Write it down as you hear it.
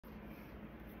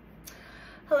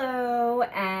Hello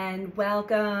and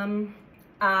welcome.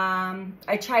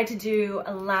 I tried to do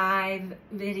a live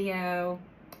video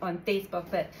on Facebook,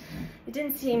 but it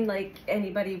didn't seem like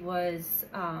anybody was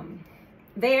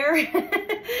there.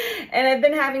 And I've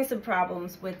been having some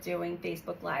problems with doing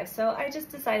Facebook Live. So I just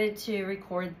decided to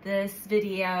record this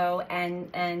video and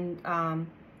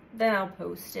then I'll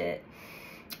post it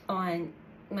on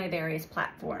my various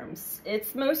platforms.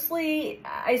 It's mostly,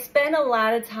 I spend a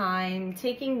lot of time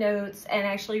taking notes and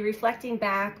actually reflecting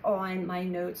back on my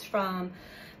notes from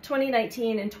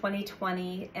 2019 and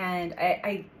 2020, and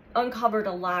I uncovered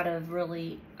a lot of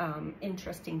really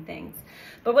interesting things.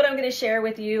 But what I'm going to share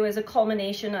with you is a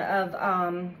culmination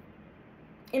of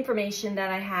information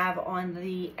that I have on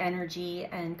the energy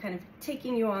and kind of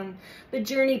taking you on the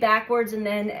journey backwards, and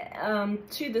then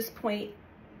to this point,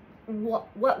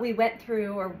 what we went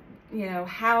through, or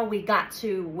how we got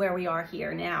to where we are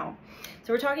here now.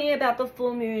 So we're talking about the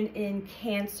full moon in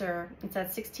Cancer. It's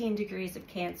at 16 degrees of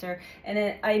Cancer,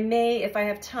 and I may, if I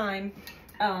have time,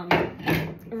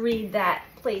 read that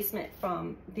placement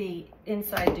from the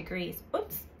inside degrees.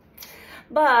 Oops.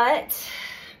 But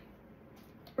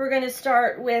we're going to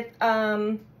start with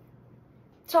talking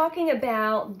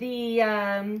about the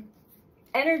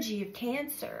energy of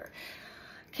Cancer.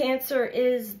 Cancer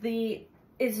is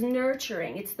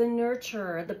nurturing. It's the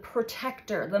nurturer, the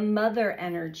protector, the mother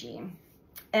energy.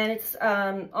 And it's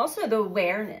also the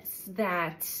awareness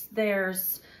that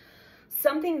there's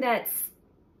something that's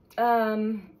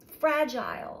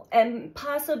fragile and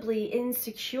possibly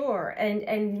insecure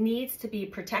and needs to be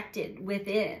protected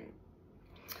within.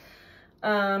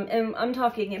 And I'm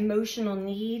talking emotional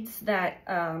needs that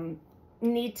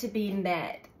need to be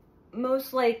met,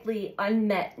 most likely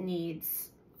unmet needs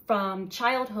from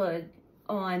childhood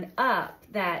on up,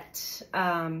 that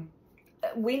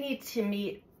we need to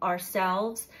meet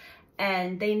ourselves,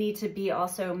 and they need to be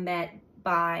also met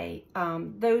by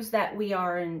those that we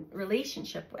are in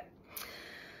relationship with.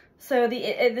 So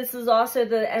this is also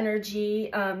the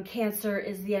energy, Cancer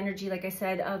is the energy, like I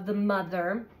said, of the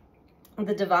mother,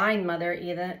 the divine mother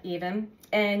even,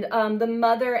 and the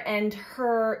mother and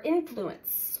her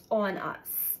influence on us.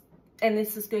 And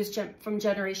this goes from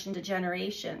generation to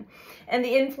generation. And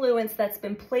the influence that's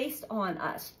been placed on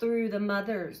us through the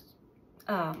mother's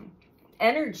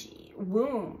energy,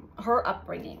 womb, her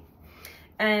upbringing.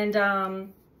 And,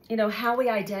 how we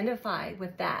identify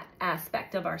with that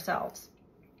aspect of ourselves.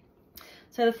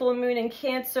 So the full moon in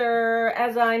Cancer,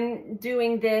 as I'm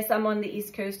doing this, I'm on the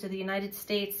East Coast of the United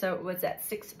States. So it was at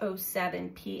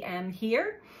 6:07 p.m.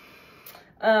 here.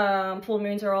 Full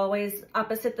moons are always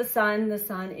opposite the sun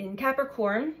in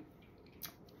Capricorn.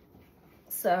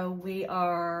 So we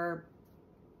are,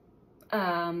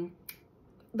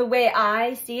 the way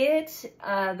I see it,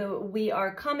 we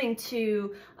are coming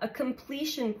to a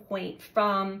completion point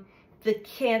from the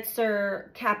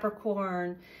Cancer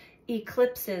Capricorn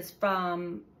eclipses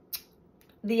from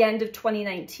the end of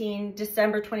 2019,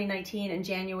 December 2019 and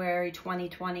January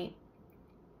 2020.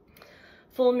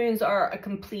 Full moons are a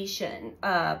completion,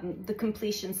 the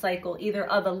completion cycle, either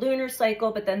of a lunar cycle,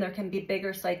 but then there can be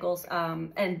bigger cycles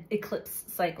and eclipse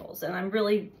cycles. And I'm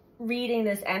really reading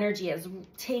this energy as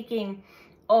taking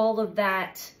all of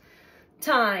that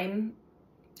time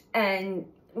and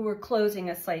we're closing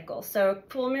a cycle. So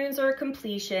full moons are a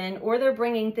completion, or they're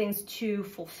bringing things to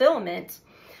fulfillment,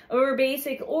 or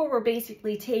we're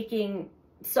basically taking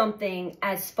something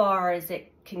as far as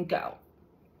it can go.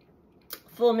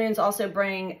 Full moons also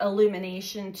bring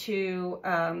illumination to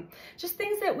just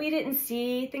things that we didn't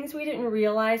see, things we didn't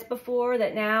realize before,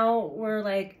 that now we're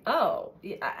like, oh,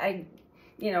 I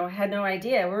had no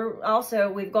idea.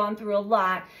 We've gone through a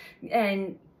lot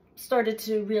and started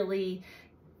to really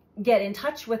get in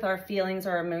touch with our feelings,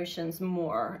 our emotions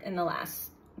more in the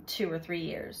last 2 or 3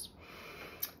 years.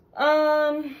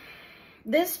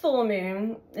 This full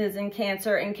moon is in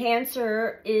Cancer, and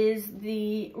Cancer is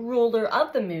the ruler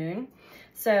of the moon.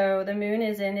 So the moon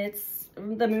is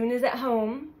at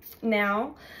home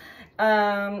now.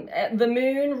 The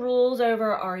moon rules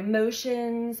over our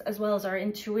emotions as well as our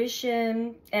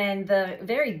intuition and the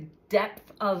very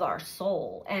depth of our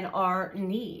soul and our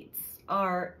needs,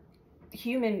 our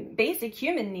basic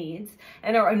human needs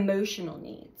and our emotional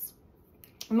needs.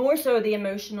 More so the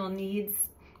emotional needs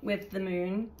with the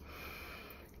moon.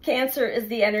 Cancer is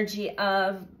the energy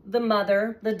of the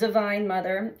mother, the divine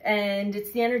mother, and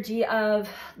it's the energy of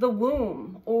the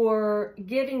womb, or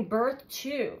giving birth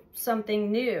to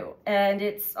something new. And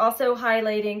it's also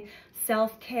highlighting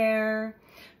self-care,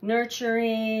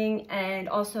 nurturing, and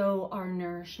also our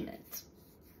nourishment.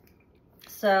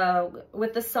 So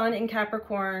with the sun in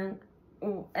Capricorn,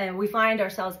 and we find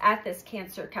ourselves at this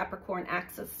Cancer Capricorn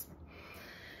axis.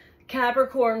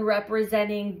 Capricorn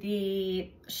representing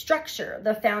the structure,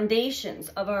 the foundations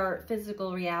of our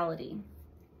physical reality.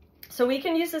 So we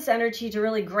can use this energy to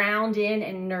really ground in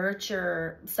and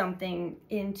nurture something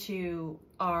into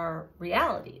our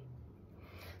reality,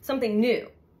 something new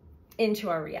into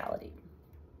our reality.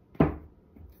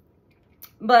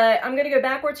 But I'm going to go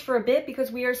backwards for a bit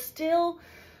because we are still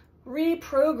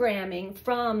reprogramming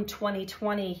from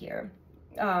 2020 here.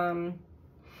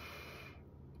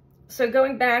 So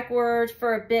going backward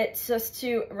for a bit, just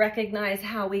to recognize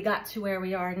how we got to where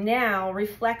we are now,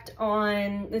 reflect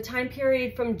on the time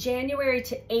period from January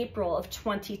to April of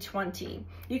 2020.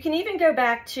 You can even go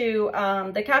back to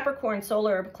the Capricorn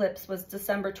solar eclipse was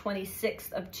December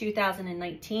 26th of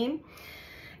 2019.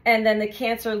 And then the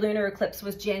Cancer lunar eclipse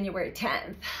was January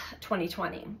 10th,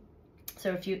 2020.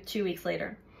 So 2 weeks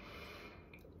later.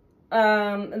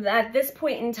 At this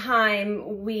point in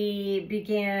time, we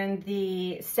began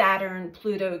the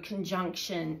Saturn-Pluto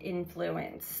conjunction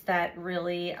influence that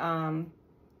really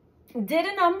did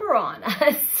a number on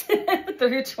us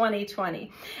through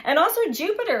 2020. And also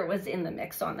Jupiter was in the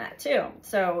mix on that too.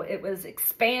 So it was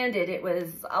expanded. It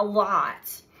was a lot.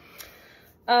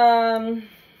 And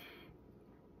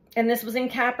this was in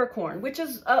Capricorn, which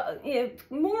is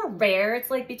more rare.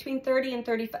 It's like between 30 and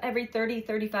 35, every 30,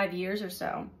 35 years or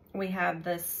so. We have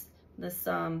this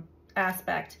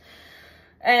aspect.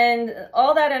 And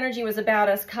all that energy was about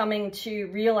us coming to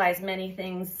realize many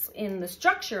things in the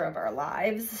structure of our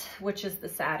lives, which is the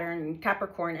Saturn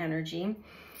Capricorn energy.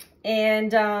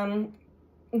 And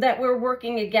that we're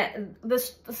working against, the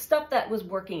stuff that was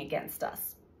working against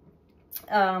us.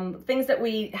 Things that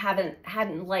we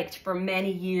hadn't liked for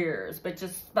many years, but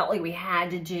just felt like we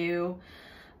had to do.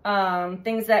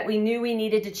 Things that we knew we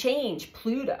needed to change,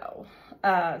 Pluto.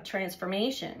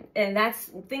 Transformation, and that's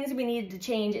things we needed to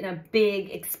change in a big,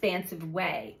 expansive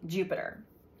way, Jupiter,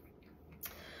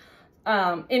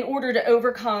 in order to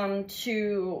overcome,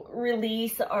 to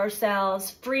release ourselves,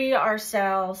 free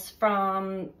ourselves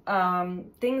from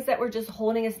things that were just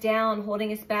holding us down,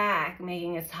 holding us back,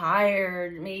 making us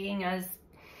tired, making us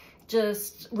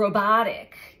just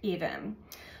robotic even.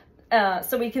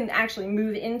 So we can actually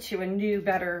move into a new,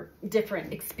 better,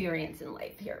 different experience in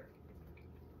life here.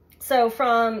 So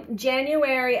from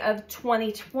January of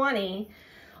 2020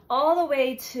 all the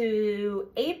way to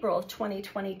April of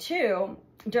 2022,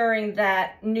 during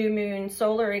that new moon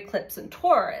solar eclipse in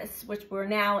Taurus, which we're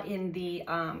now in the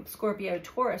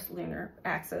Scorpio-Taurus lunar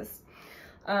axis,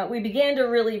 we began to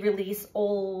really release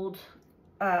old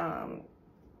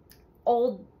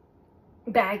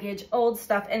baggage, old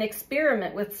stuff, and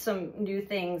experiment with some new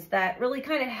things that really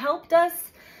kind of helped us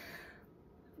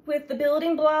with the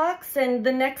building blocks and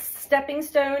the next stepping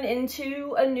stone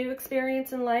into a new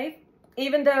experience in life.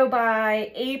 Even though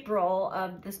by April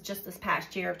of this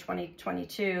past year of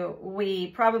 2022,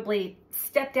 we probably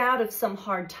stepped out of some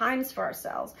hard times for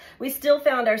ourselves, we still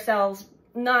found ourselves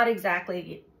not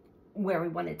exactly where we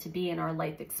wanted to be in our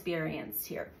life experience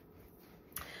here.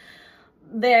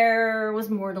 There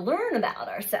was more to learn about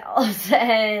ourselves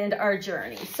and our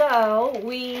journey. So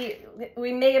we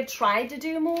may have tried to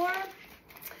do more,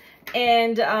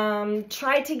 and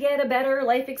tried to get a better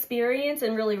life experience,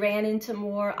 and really ran into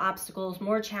more obstacles,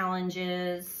 more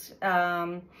challenges,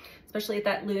 especially at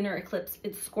that lunar eclipse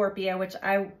in Scorpio, which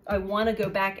I want to go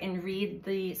back and read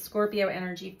the Scorpio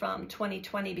energy from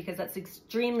 2020 because that's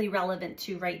extremely relevant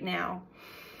to right now.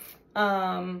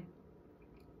 But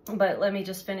let me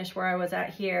just finish where I was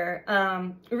at here.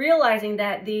 Realizing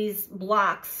that these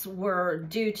blocks were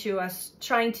due to us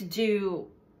trying to do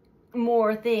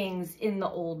more things in the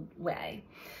old way.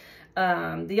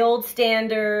 The old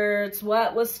standards,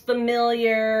 what was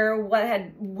familiar, what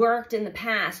had worked in the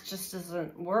past just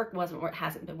hasn't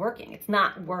been working. It's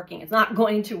not working. It's not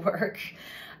going to work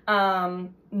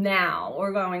now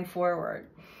or going forward.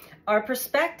 Our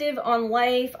perspective on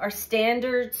life, our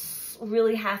standards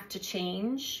really have to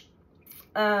change.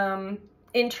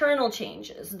 Internal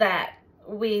changes that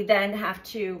we then have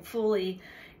to fully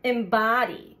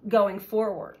embody going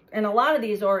forward. And a lot of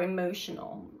these are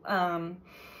emotional.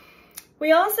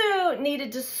 We also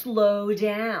needed to slow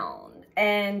down,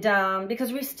 and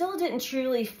because we still didn't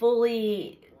truly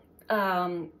fully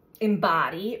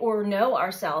embody or know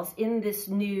ourselves in this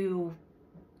new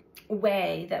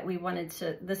way that we wanted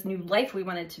to, this new life we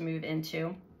wanted to move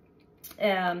into.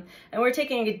 And we're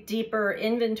taking a deeper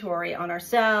inventory on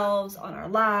ourselves, on our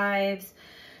lives,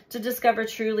 to discover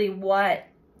truly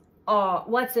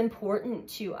what's important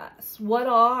to us. What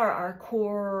are our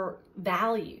core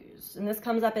values? And this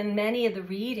comes up in many of the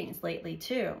readings lately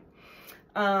too.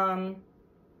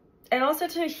 and also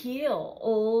to heal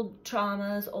old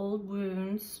traumas, old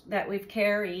wounds that we've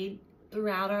carried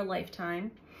throughout our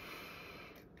lifetime.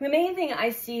 The main thing I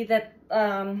see that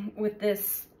with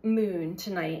this moon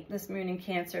tonight, this moon in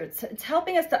Cancer, it's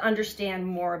helping us to understand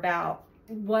more about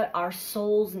what our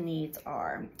soul's needs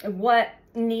are, what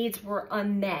needs were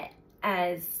unmet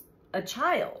as a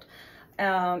child,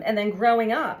 and then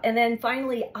growing up, and then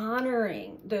finally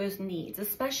honoring those needs,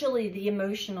 especially the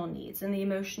emotional needs and the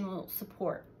emotional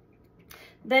support.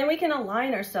 Then we can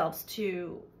align ourselves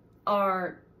to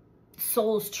our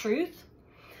soul's truth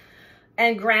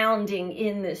and grounding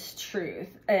in this truth,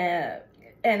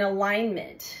 and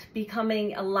alignment,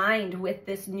 becoming aligned with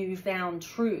this newfound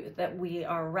truth that we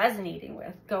are resonating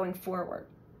with going forward.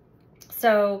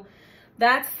 So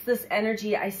that's this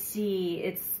energy I see.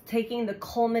 It's taking the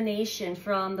culmination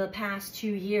from the past 2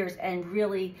 years and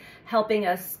really helping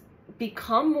us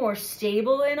become more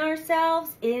stable in ourselves,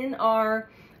 in our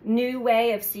new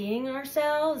way of seeing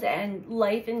ourselves and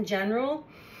life in general,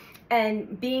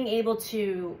 and being able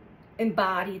to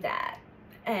embody that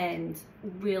and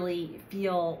really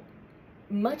feel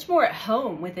much more at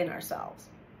home within ourselves.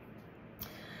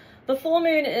 The full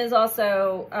moon is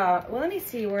also, well, let me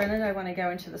see, where did I want to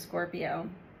go into the Scorpio?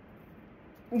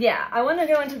 Yeah, I want to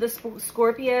go into the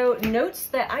Scorpio notes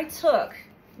that I took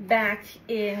back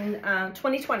in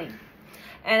 2020.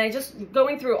 And I just,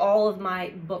 going through all of my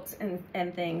books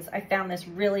and things, I found this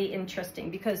really interesting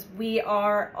because we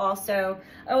are also,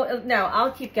 oh no,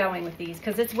 I'll keep going with these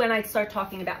because it's when I start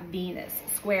talking about Venus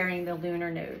squaring the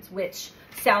lunar nodes, which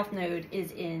South Node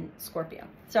is in Scorpio.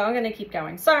 So I'm going to keep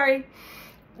going. Sorry,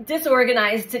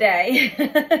 disorganized today.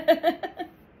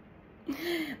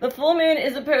 The full moon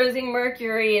is opposing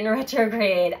Mercury in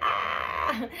retrograde.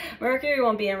 Mercury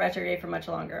won't be in retrograde for much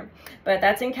longer, but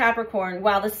that's in Capricorn,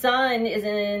 while the sun is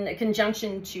in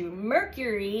conjunction to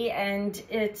Mercury, and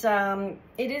it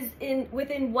is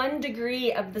within 1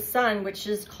 degree of the sun, which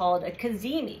is called a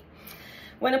cazimi.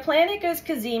 When a planet goes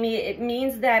cazimi, it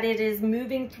means that it is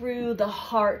moving through the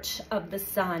heart of the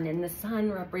sun, and the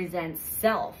sun represents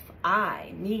self,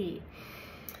 I, me.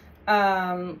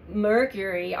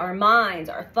 Mercury, our minds,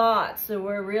 our thoughts. So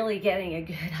we're really getting a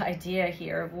good idea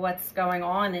here of what's going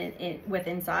on with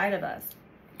inside of us.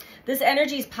 This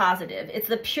energy is positive. It's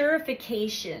the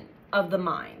purification of the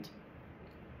mind.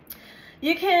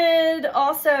 You could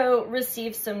also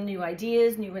receive some new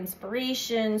ideas, new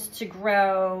inspirations to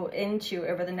grow into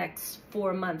over the next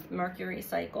 4-month Mercury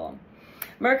cycle.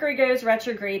 Mercury goes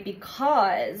retrograde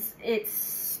because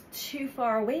it's too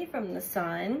far away from the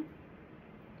sun,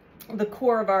 the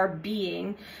core of our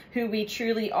being, who we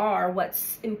truly are,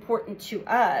 what's important to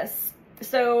us.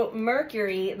 So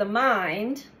Mercury, the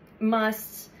mind,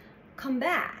 must come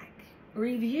back,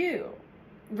 review,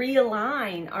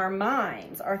 realign our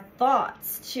minds, our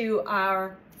thoughts to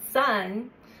our sun,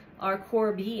 our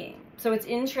core being. So it's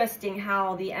interesting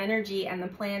how the energy and the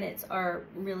planets are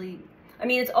really, I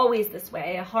mean, it's always this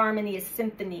way, a harmony, a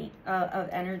symphony of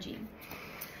energy.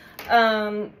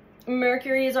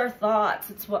 Mercury is our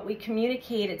thoughts. It's what we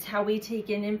communicate. It's how we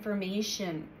take in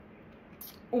information.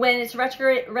 When it's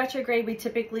retrograde, we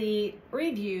typically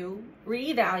review,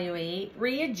 reevaluate,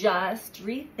 readjust,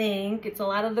 rethink. It's a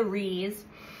lot of the re's.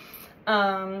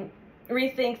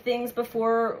 Rethink things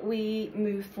before we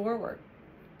move forward.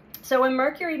 So when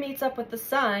Mercury meets up with the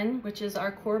sun, which is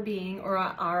our core being or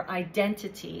our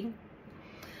identity,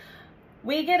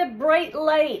 we get a bright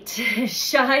light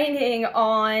shining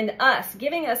on us,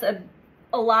 giving us a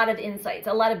lot of insights,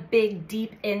 a lot of big,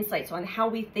 deep insights on how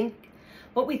we think,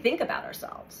 what we think about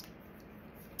ourselves,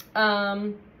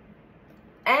 and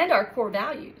our core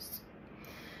values,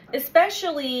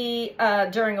 especially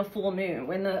during a full moon.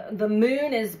 When the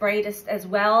moon is brightest as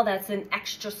well, that's an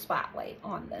extra spotlight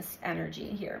on this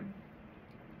energy here.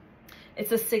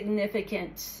 It's a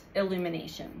significant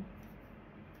illumination.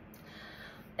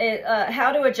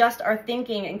 How to adjust our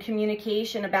thinking and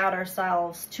communication about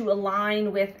ourselves to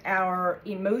align with our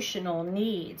emotional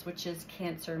needs, which is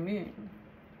Cancer moon.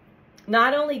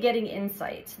 Not only getting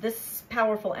insights, this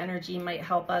powerful energy might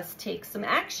help us take some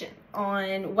action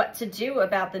on what to do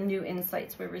about the new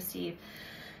insights we receive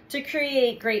to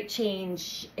create great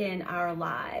change in our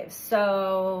lives.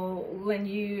 So when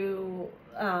you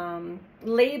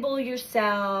label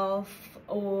yourself,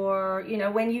 or, you know,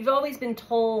 when you've always been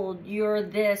told you're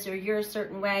this or you're a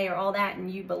certain way or all that, and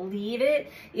you believe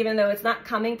it, even though it's not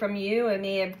coming from you, it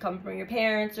may have come from your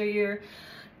parents or your,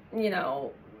 you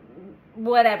know,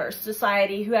 whatever,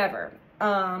 society, whoever,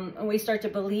 and we start to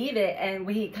believe it and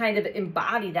we kind of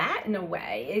embody that in a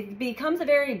way, it becomes a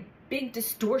very big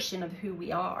distortion of who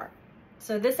we are.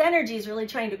 So this energy is really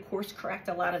trying to course correct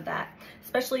a lot of that,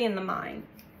 especially in the mind.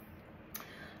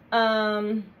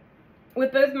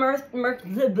 With both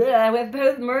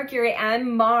Mercury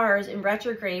and Mars in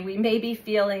retrograde, we may be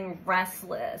feeling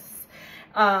restless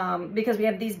because we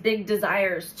have these big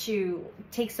desires to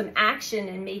take some action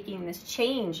in making this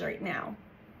change right now.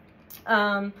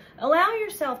 Allow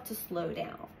yourself to slow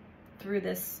down through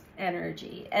this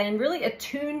energy and really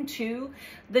attune to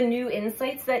the new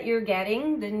insights that you're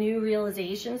getting, the new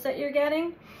realizations that you're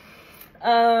getting.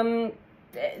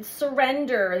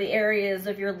 Surrender the areas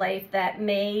of your life that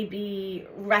may be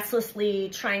restlessly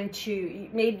trying to,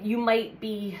 maybe you might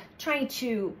be trying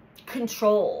to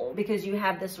control because you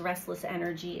have this restless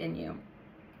energy in you.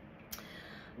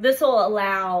 This will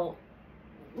allow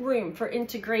room for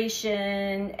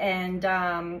integration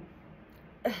and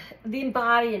the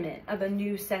embodiment of a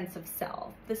new sense of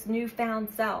self, this newfound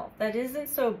self that isn't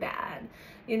so bad.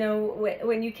 You know,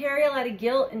 when you carry a lot of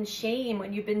guilt and shame,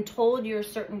 when you've been told you're a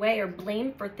certain way or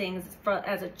blamed for things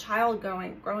as a child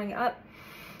growing up,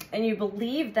 and you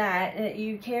believe that,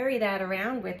 you carry that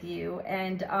around with you,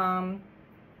 and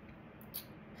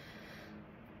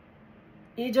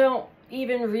you don't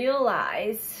even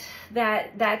realize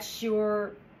that that's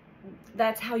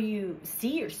how you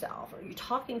see yourself, or you're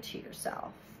talking to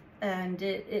yourself. And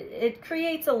it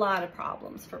creates a lot of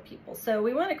problems for people. So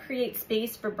we want to create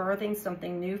space for birthing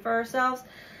something new for ourselves.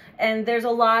 And there's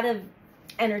a lot of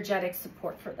energetic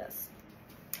support for this.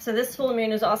 So this full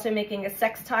moon is also making a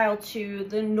sextile to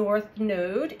the North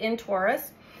Node in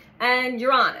Taurus and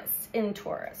Uranus in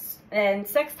Taurus. And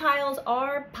sextiles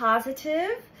are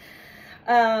positive.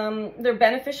 They're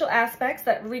beneficial aspects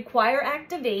that require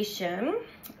activation.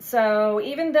 So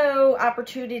even though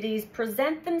opportunities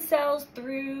present themselves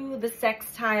through the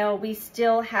sextile, we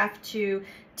still have to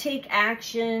take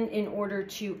action in order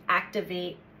to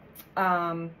activate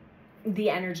the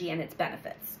energy and its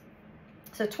benefits.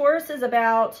 So Taurus is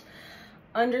about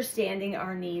understanding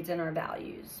our needs and our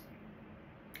values.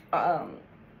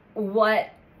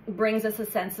 What brings us a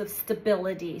sense of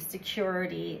stability,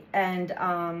 security, and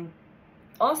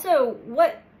also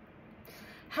what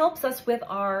helps us with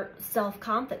our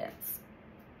self-confidence.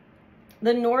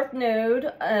 The North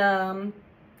Node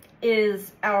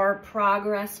is our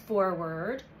progress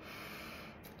forward.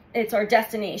 It's our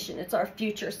destination. It's our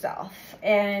future self.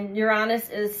 And Uranus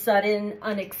is sudden,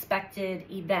 unexpected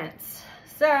events.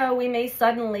 So we may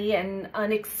suddenly and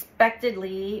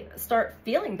unexpectedly start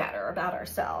feeling better about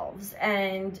ourselves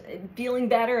and feeling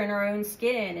better in our own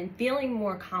skin and feeling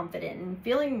more confident and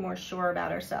feeling more sure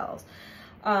about ourselves.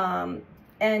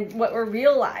 And what we're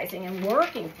realizing and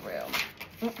working through.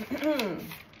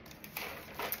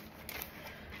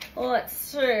 Let's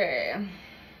see.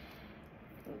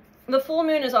 The full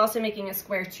moon is also making a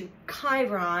square to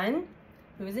Chiron,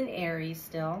 who is in Aries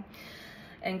still.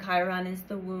 And Chiron is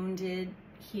the wounded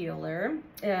healer.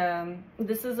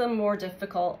 This is a more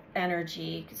difficult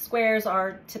energy. Squares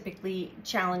are typically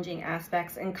challenging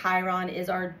aspects, and Chiron is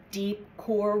our deep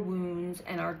core wounds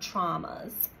and our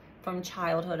traumas from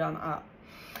childhood on up.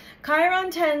 Chiron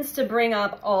tends to bring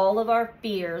up all of our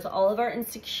fears, all of our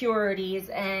insecurities,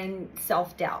 and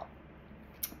self-doubt.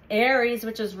 Aries,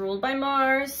 which is ruled by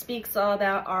Mars, speaks all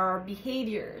about our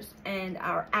behaviors and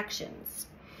our actions.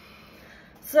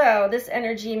 So this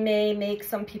energy may make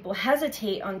some people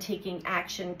hesitate on taking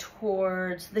action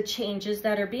towards the changes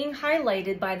that are being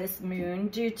highlighted by this moon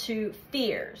due to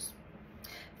fears.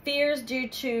 Fears due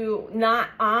to not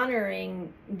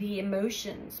honoring the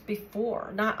emotions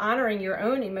before, not honoring your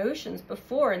own emotions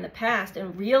before in the past,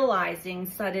 and realizing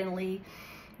suddenly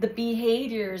the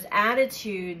behaviors,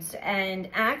 attitudes, and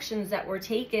actions that were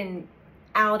taken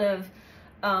out of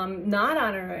not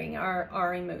honoring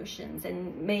our emotions,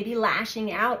 and maybe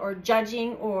lashing out or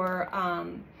judging or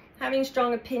having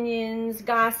strong opinions,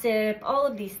 gossip, all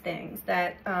of these things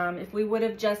that if we would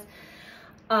have just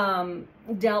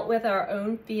dealt with our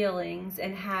own feelings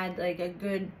and had like a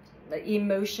good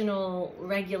emotional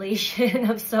regulation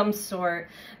of some sort,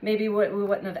 maybe we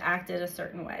wouldn't have acted a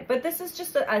certain way. But this is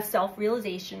just a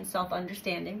self-realization,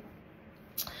 self-understanding.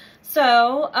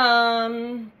 So,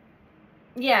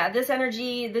 yeah, this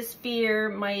energy, this fear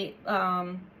might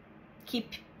have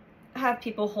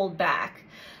people hold back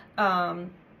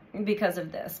because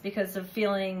of this, because of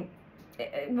feeling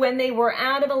when they were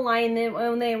out of alignment,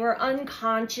 when they were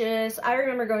unconscious. I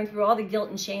remember going through all the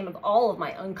guilt and shame of all of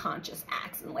my unconscious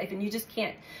acts in life, and you just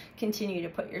can't continue to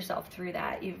put yourself through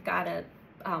that. You've got to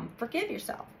forgive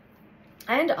yourself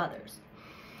and others.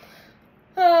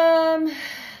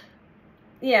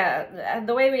 Yeah,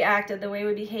 the way we acted, the way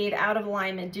we behaved out of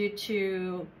alignment due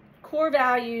to core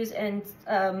values and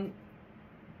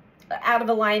out of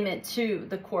alignment to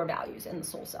the core values and the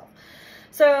soul self.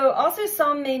 So also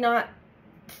some may not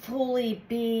fully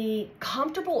be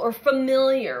comfortable or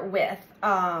familiar with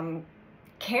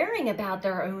caring about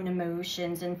their own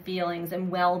emotions and feelings and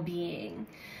well-being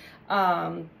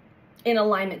in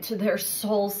alignment to their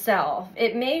soul self.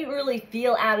 It may really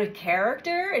feel out of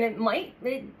character, and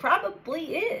it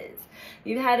probably is.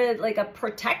 You've had a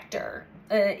protector,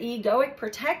 an egoic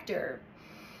protector,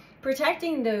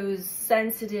 protecting those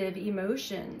sensitive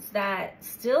emotions that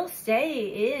still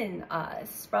stay in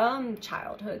us from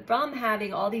childhood, from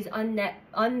having all these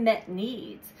unmet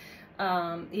needs,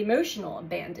 emotional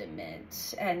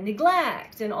abandonment and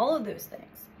neglect and all of those things.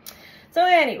 So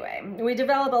anyway, we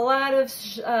develop a lot of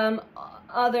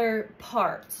other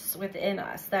parts within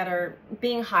us that are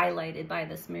being highlighted by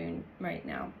this moon right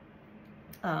now.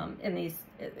 In these,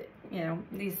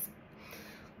 these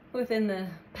within the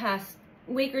past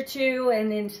week or two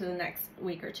and into the next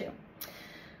week or two.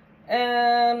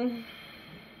 Yeah,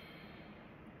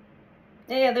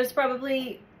 there's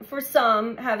probably, for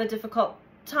some, have a difficult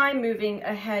time moving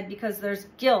ahead because there's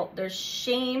guilt, there's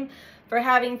shame for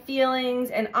having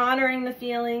feelings and honoring the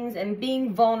feelings and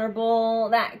being vulnerable.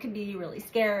 That could be really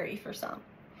scary for some.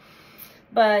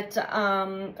 But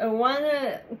I want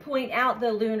to point out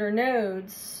the lunar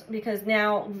nodes, because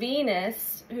now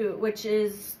Venus, which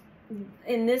is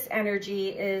in this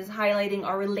energy, is highlighting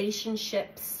our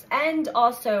relationships and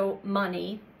also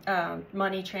money,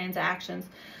 money transactions,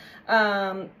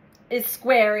 is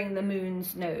squaring the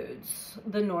moon's nodes,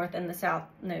 the north and the south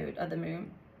node of the moon.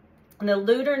 And the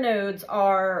lunar nodes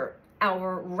are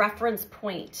our reference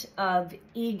point of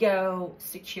ego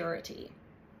security.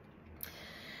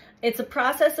 It's a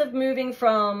process of moving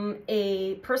from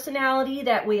a personality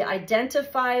that we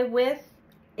identify with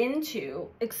into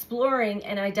exploring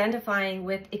and identifying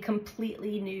with a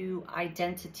completely new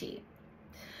identity.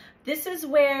 This is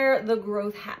where the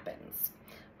growth happens,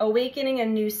 awakening a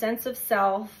new sense of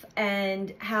self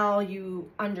and how you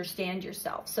understand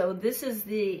yourself. So this is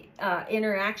the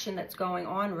interaction that's going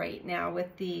on right now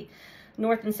with the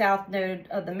north and south node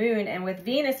of the moon, and with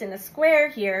Venus in a square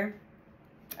here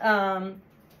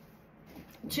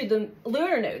to the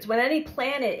lunar nodes. When any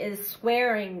planet is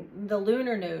squaring the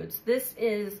lunar nodes, this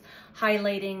is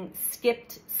highlighting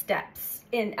skipped steps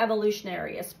in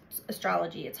evolutionary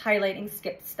astrology. It's highlighting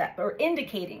skipped step, or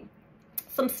indicating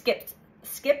some skipped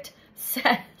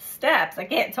steps. I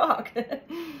can't talk.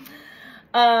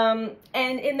 And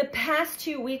in the past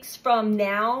 2 weeks from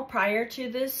now, prior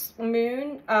to this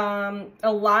moon, a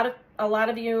lot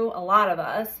of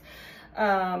us,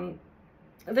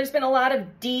 there's been a lot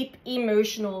of deep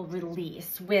emotional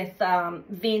release with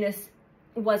Venus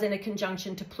was in a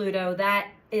conjunction to Pluto. That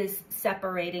is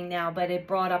separating now, but it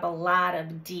brought up a lot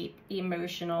of deep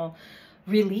emotional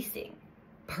releasing,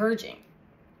 purging.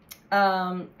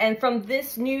 And from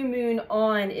this new moon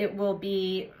on, it will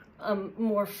be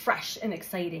more fresh and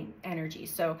exciting energy.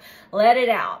 So let it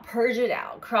out, purge it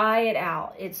out, cry it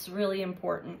out. It's really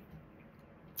important.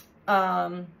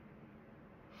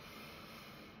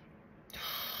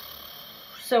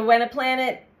 So when a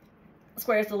planet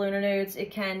squares the lunar nodes,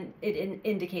 it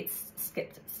indicates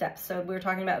skipped steps. So we're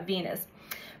talking about Venus.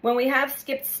 When we have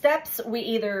skipped steps, we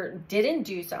either didn't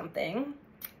do something,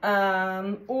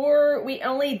 or we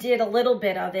only did a little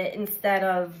bit of it instead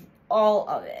of all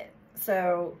of it.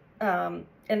 So, and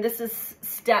this is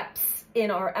steps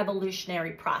in our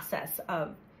evolutionary process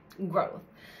of growth.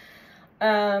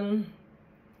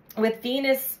 With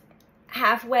Venus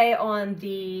halfway on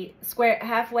the square,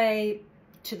 halfway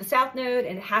to the south node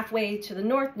and halfway to the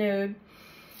north node,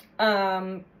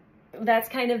 that's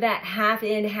kind of that half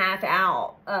in, half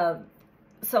out of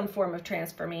some form of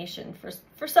transformation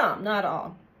for some, not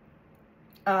all.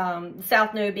 The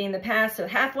south node being the past, so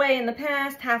halfway in the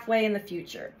past, halfway in the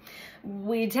future.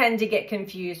 We tend to get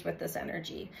confused with this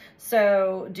energy.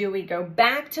 So do we go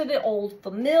back to the old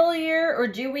familiar, or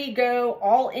do we go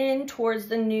all in towards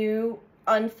the new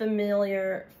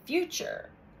unfamiliar future?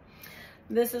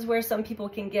 This is where some people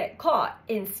can get caught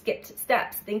in skipped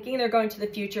steps, thinking they're going to the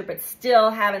future, but still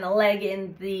having a leg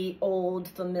in the old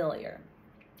familiar.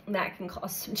 And that can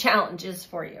cause some challenges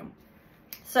for you.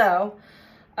 So,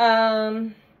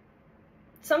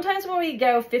 sometimes when we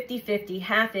go 50-50,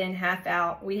 half in, half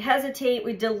out, we hesitate,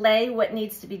 we delay what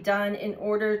needs to be done in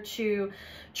order to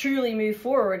truly move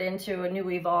forward into a new,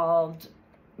 evolved,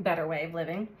 better way of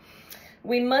living.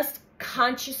 We must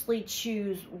consciously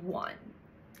choose one.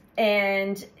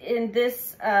 And in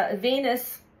this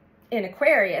Venus in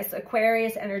Aquarius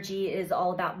energy is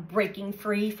all about breaking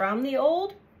free from the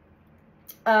old,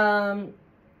 from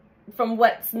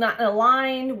what's not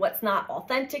aligned, what's not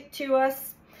authentic to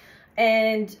us,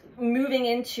 and moving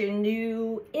into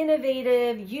new,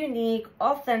 innovative, unique,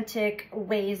 authentic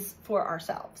ways for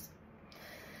ourselves.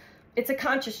 It's a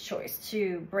conscious choice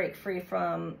to break free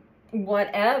from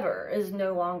whatever is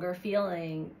no longer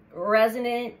feeling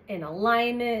resonant, in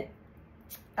alignment,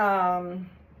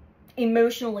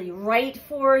 emotionally right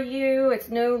for you. It's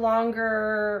no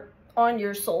longer on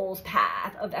your soul's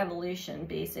path of evolution,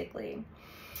 basically.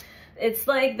 It's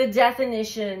like the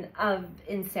definition of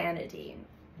insanity.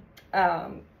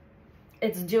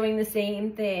 It's doing the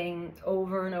same thing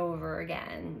over and over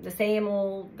again. The same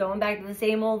old, going back to the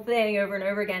same old thing over and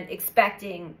over again,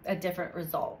 expecting a different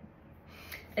result.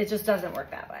 It just doesn't work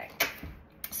that way.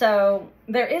 So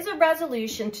there is a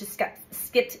resolution to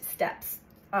skipped steps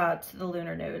to the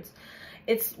lunar nodes.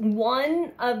 It's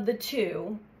one of the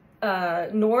two,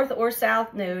 north or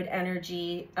south node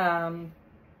energy,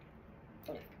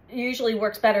 usually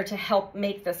works better to help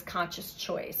make this conscious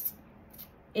choice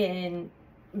in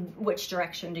which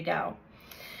direction to go.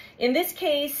 In this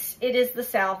case, it is the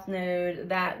south node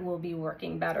that will be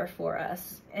working better for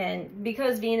us. And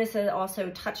because Venus has also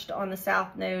touched on the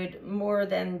south node more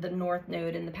than the north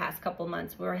node in the past couple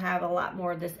months, we'll have a lot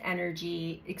more of this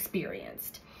energy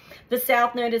experienced. The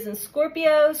south node is in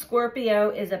Scorpio. Scorpio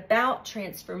is about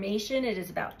transformation. It is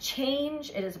about change.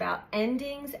 It is about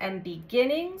endings and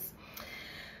beginnings.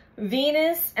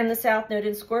 Venus and the south node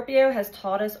in Scorpio has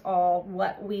taught us all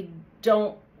what we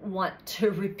don't want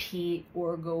to repeat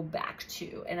or go back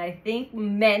to. And I think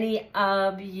many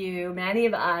of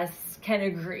us can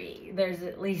agree there's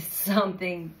at least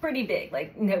something pretty big,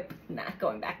 like, nope, not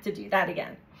going back to do that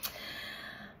again.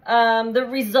 The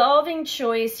resolving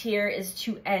choice here is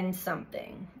to end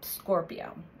something,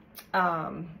 Scorpio.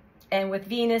 And with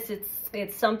Venus,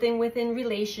 it's something within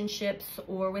relationships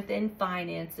or within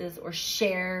finances or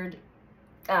shared,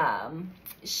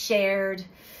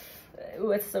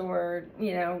 what's the word,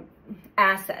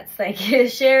 assets, thank you,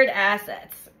 shared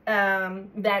assets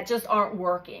that just aren't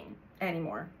working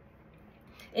anymore.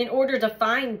 In order to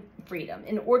find freedom,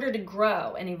 in order to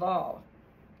grow and evolve.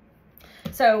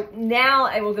 So now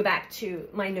I will go back to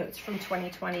my notes from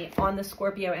 2020 on the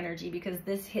Scorpio energy because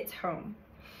this hits home.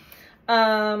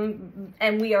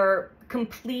 And we are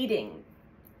completing.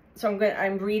 So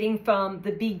I'm reading from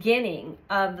the beginning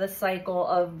of the cycle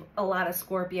of a lot of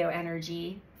Scorpio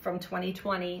energy from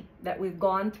 2020 that we've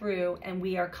gone through, and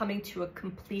we are coming to a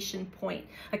completion point.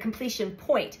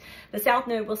 The south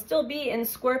node will still be in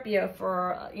Scorpio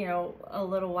for, a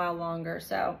little while longer.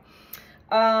 So,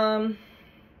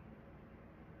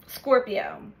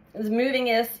 Scorpio is moving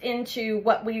us into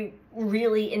what we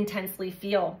really intensely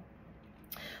feel.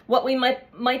 What we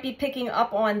might be picking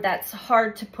up on that's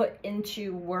hard to put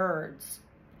into words.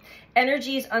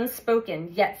 Energies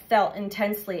unspoken, yet felt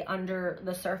intensely under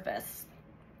the surface.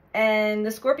 And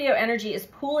the Scorpio energy is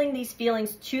pulling these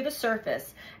feelings to the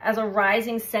surface as a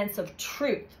rising sense of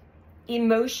truth,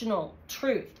 emotional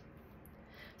truth.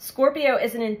 Scorpio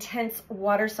is an intense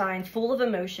water sign full of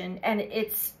emotion, and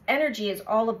its energy is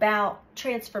all about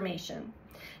transformation,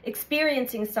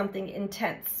 experiencing something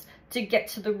intense to get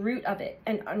to the root of it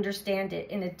and understand it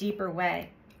in a deeper way,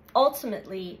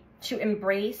 ultimately to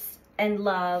embrace and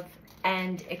love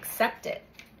and accept it.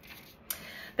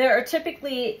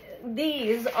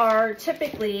 These are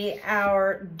typically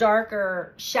our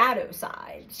darker shadow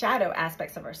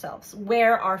aspects of ourselves,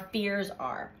 where our fears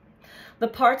are. The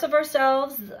parts of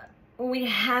ourselves we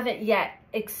haven't yet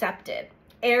accepted,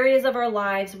 areas of our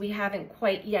lives we haven't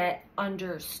quite yet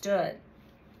understood.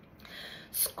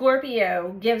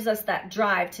 Scorpio gives us that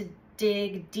drive to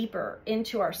dig deeper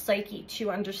into our psyche, to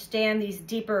understand these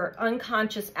deeper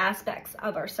unconscious aspects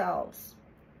of ourselves.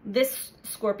 This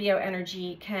Scorpio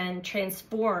energy can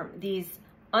transform these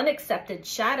unaccepted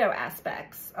shadow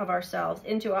aspects of ourselves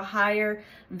into a higher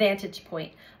vantage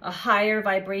point, a higher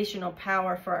vibrational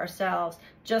power for ourselves,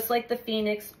 just like the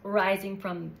phoenix rising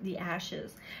from the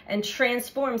ashes, and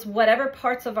transforms whatever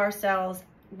parts of ourselves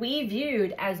we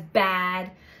viewed as bad,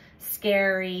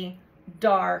 scary,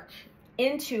 dark,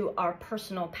 into our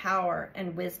personal power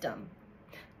and wisdom.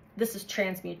 This is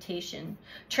transmutation,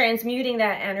 transmuting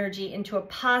that energy into a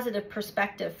positive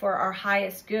perspective for our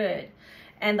highest good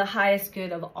and the highest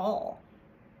good of all.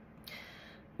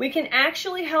 We can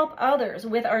actually help others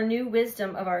with our new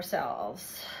wisdom of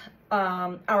ourselves,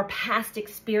 our past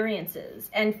experiences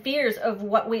and fears of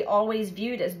what we always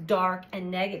viewed as dark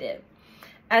and negative,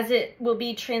 as it will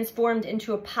be transformed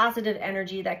into a positive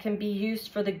energy that can be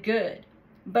used for the good,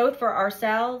 both for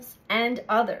ourselves and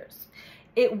others.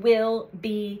 It will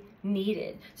be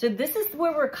needed. So this is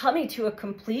where we're coming to a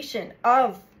completion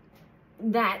of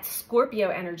that Scorpio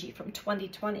energy from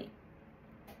 2020.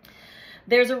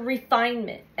 There's a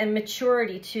refinement and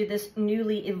maturity to this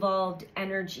newly evolved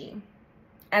energy.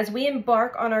 As we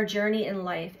embark on our journey in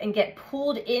life and get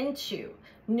pulled into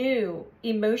new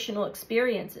emotional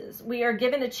experiences, we are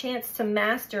given a chance to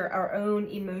master our own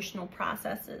emotional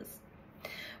processes.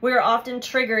 We are often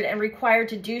triggered and required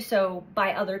to do so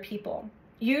by other people,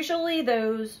 usually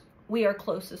those we are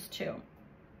closest to.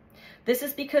 This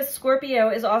is because Scorpio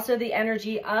is also the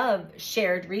energy of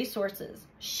shared resources,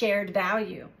 shared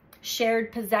value,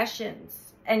 shared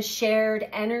possessions, and shared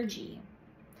energy.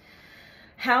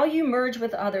 How you merge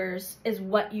with others is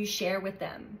what you share with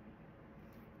them.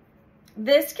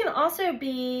 This can also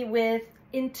be with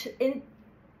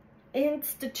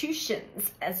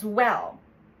institutions as well.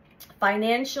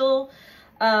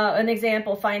 An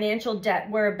example, financial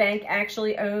debt, where a bank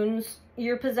actually owns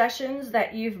your possessions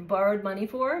that you've borrowed money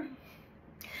for.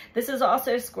 This is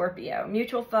also Scorpio.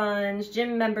 Mutual funds,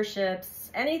 gym memberships,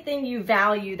 anything you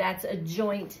value that's a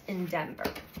joint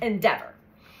endeavor.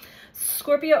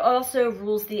 Scorpio also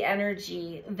rules the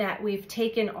energy that we've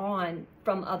taken on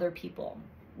from other people.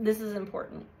 This is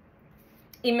important.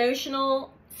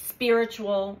 Emotional,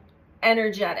 spiritual,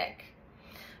 energetic,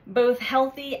 both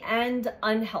healthy and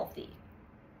unhealthy.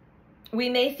 We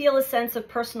may feel a sense of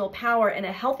personal power in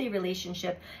a healthy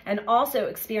relationship and also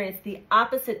experience the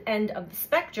opposite end of the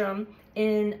spectrum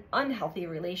in unhealthy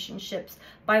relationships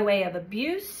by way of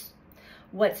abuse,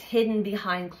 what's hidden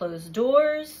behind closed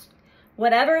doors,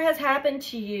 whatever has happened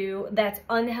to you that's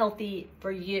unhealthy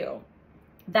for you.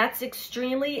 That's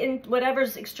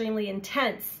whatever's extremely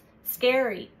intense,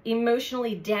 scary,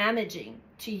 emotionally damaging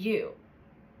to you.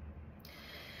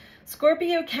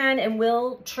 Scorpio can and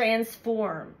will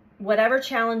transform whatever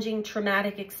challenging,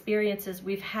 traumatic experiences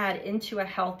we've had into a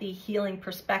healthy, healing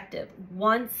perspective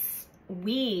once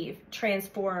we've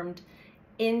transformed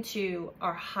into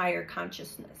our higher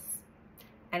consciousness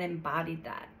and embodied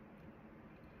that.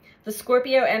 The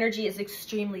Scorpio energy is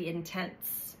extremely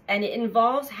intense, and it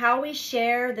involves how we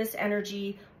share this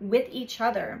energy with each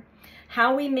other,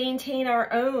 how we maintain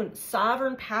our own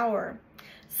sovereign power,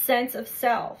 sense of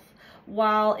self,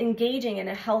 while engaging in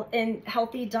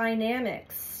healthy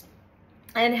dynamics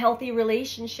and healthy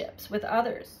relationships with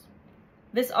others.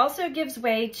 This also gives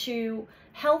way to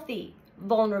healthy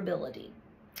vulnerability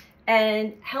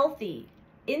and healthy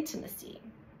intimacy.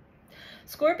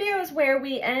 Scorpio is where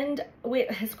we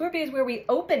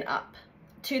open up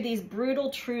to these brutal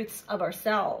truths of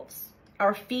ourselves,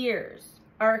 our fears,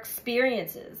 our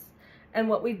experiences, and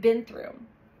what we've been through.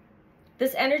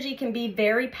 This energy can be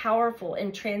very powerful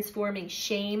in transforming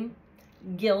shame,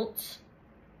 guilt,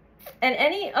 and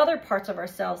any other parts of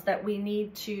ourselves that we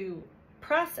need to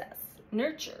process,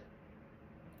 nurture,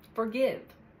 forgive.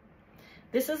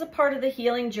 This is a part of the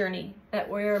healing journey that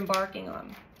we're embarking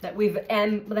on, that we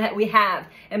have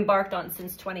embarked on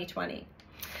since 2020.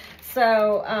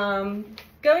 So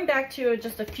going back to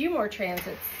just a few more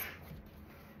transits.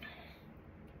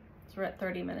 So we're at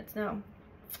 30 minutes now.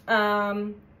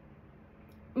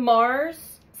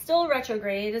 Mars, still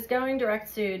retrograde, is going direct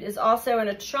soon, is also in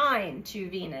a trine to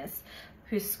Venus,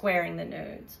 who's squaring the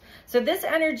nodes. So this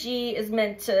energy is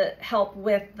meant to help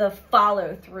with the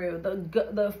follow through,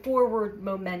 the forward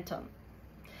momentum.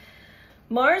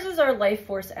 Mars is our life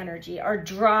force energy, our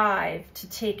drive to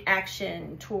take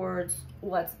action towards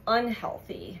what's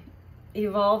unhealthy,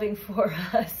 evolving for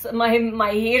us.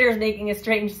 My heater's making a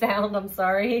strange sound, I'm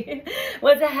sorry.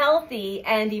 What's healthy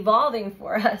and evolving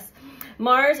for us.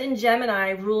 Mars in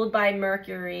Gemini, ruled by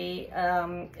Mercury,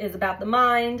 is about the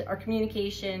mind, our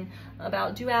communication,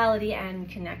 about duality and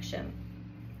connection.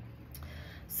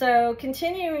 So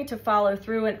continuing to follow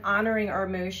through and honoring our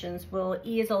emotions will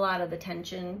ease a lot of the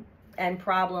tension and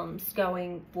problems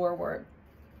going forward.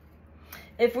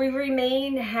 If we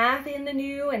remain half in the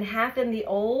new and half in the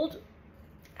old,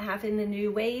 half in the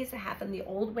new ways, half in the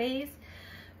old ways,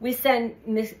 we send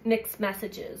mixed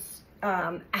messages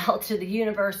out to the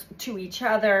universe, to each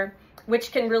other,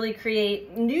 which can really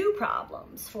create new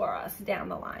problems for us down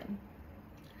the line.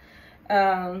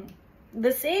 The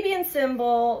Sabian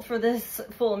symbol for this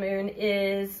full moon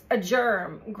is a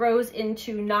germ, grows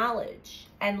into knowledge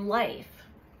and life.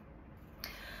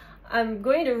 I'm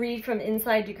going to read from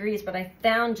Inside Degrees, but I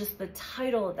found just the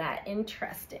title of that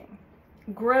interesting.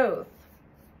 Growth,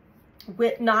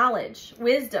 with knowledge,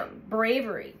 wisdom,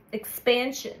 bravery,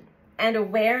 expansion, and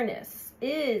awareness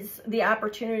is the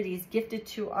opportunities gifted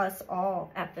to us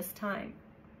all at this time.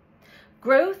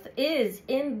 Growth is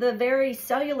in the very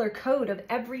cellular code of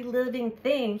every living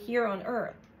thing here on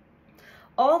Earth.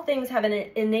 All things have an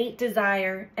innate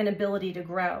desire and ability to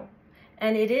grow,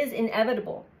 and it is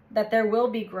inevitable that there will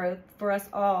be growth for us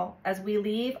all as we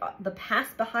leave the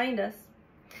past behind us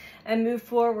and move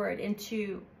forward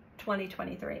into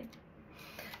 2023.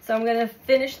 So I'm going to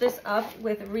finish this up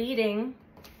with reading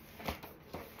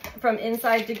from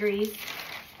Inside Degrees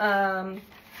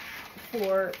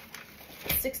for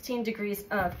 16 degrees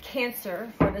of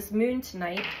Cancer for this moon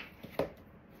tonight,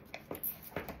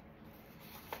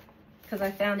 because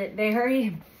I found it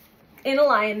very in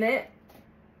alignment.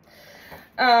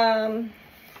 The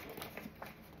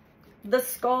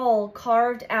skull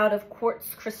carved out of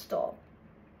quartz crystal.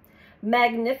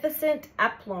 Magnificent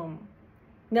aplomb.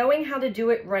 Knowing how to do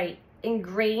it right,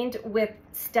 ingrained with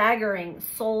staggering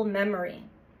soul memory.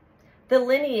 The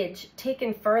lineage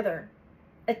taken further.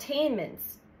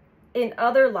 Attainments in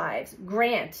other lives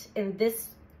grant in this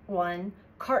one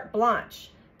carte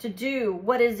blanche to do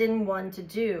what is in one to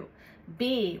do.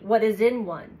 Be what is in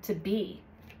one to be.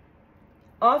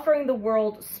 Offering the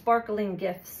world sparkling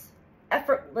gifts,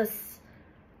 effortless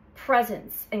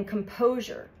presence and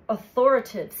composure,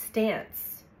 authoritative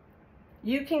stance.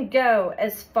 You can go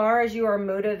as far as you are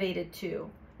motivated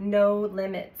to, no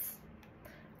limits.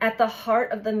 At the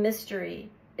heart of the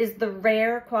mystery is the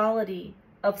rare quality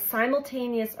of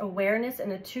simultaneous awareness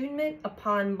and attunement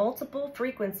upon multiple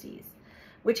frequencies,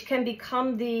 which can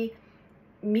become the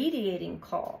mediating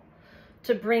call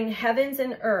to bring heavens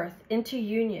and earth into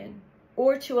union,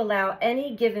 or to allow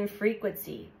any given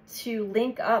frequency to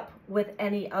link up with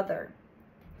any other,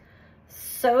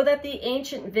 so that the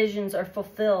ancient visions are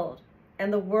fulfilled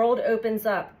and the world opens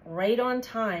up right on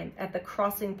time at the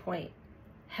crossing point,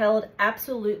 held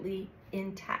absolutely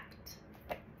intact.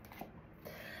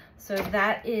 So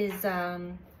that is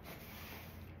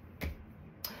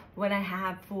what I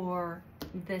have for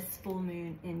this full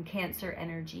moon in Cancer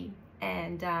energy.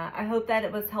 And I hope that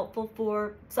it was helpful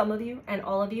for some of you and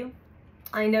all of you.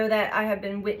 I know that I have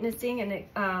been witnessing, and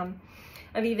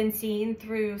I've even seen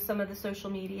through some of the social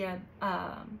media,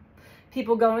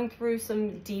 people going through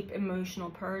some deep emotional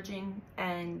purging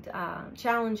and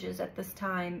challenges at this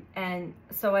time. And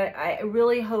so I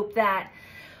really hope that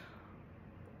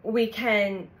we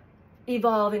can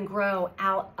evolve and grow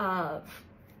out of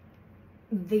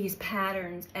these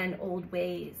patterns and old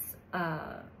ways.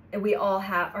 And we all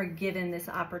are given this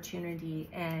opportunity,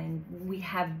 and we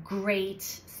have great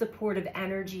supportive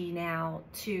energy now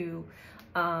to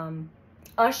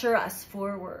usher us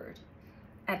forward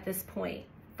at this point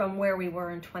from where we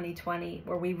were in 2020,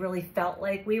 where we really felt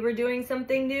like we were doing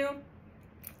something new.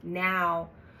 Now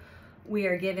we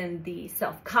are given the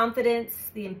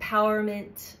self-confidence, the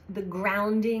empowerment, the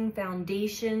grounding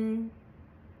foundation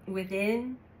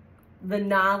within, the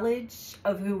knowledge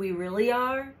of who we really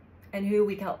are, and who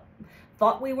we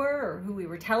thought we were, or who we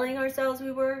were telling ourselves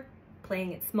we were,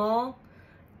 playing it small.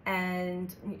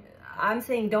 And I'm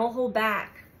saying don't hold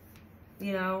back,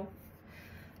 you know,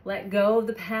 let go of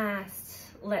the past,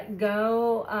 let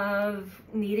go of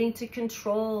needing to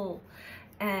control,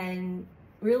 and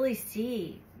really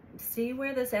see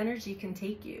where this energy can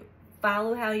take you.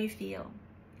 Follow how you feel.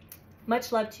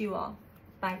 Much love to you all.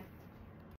 Bye.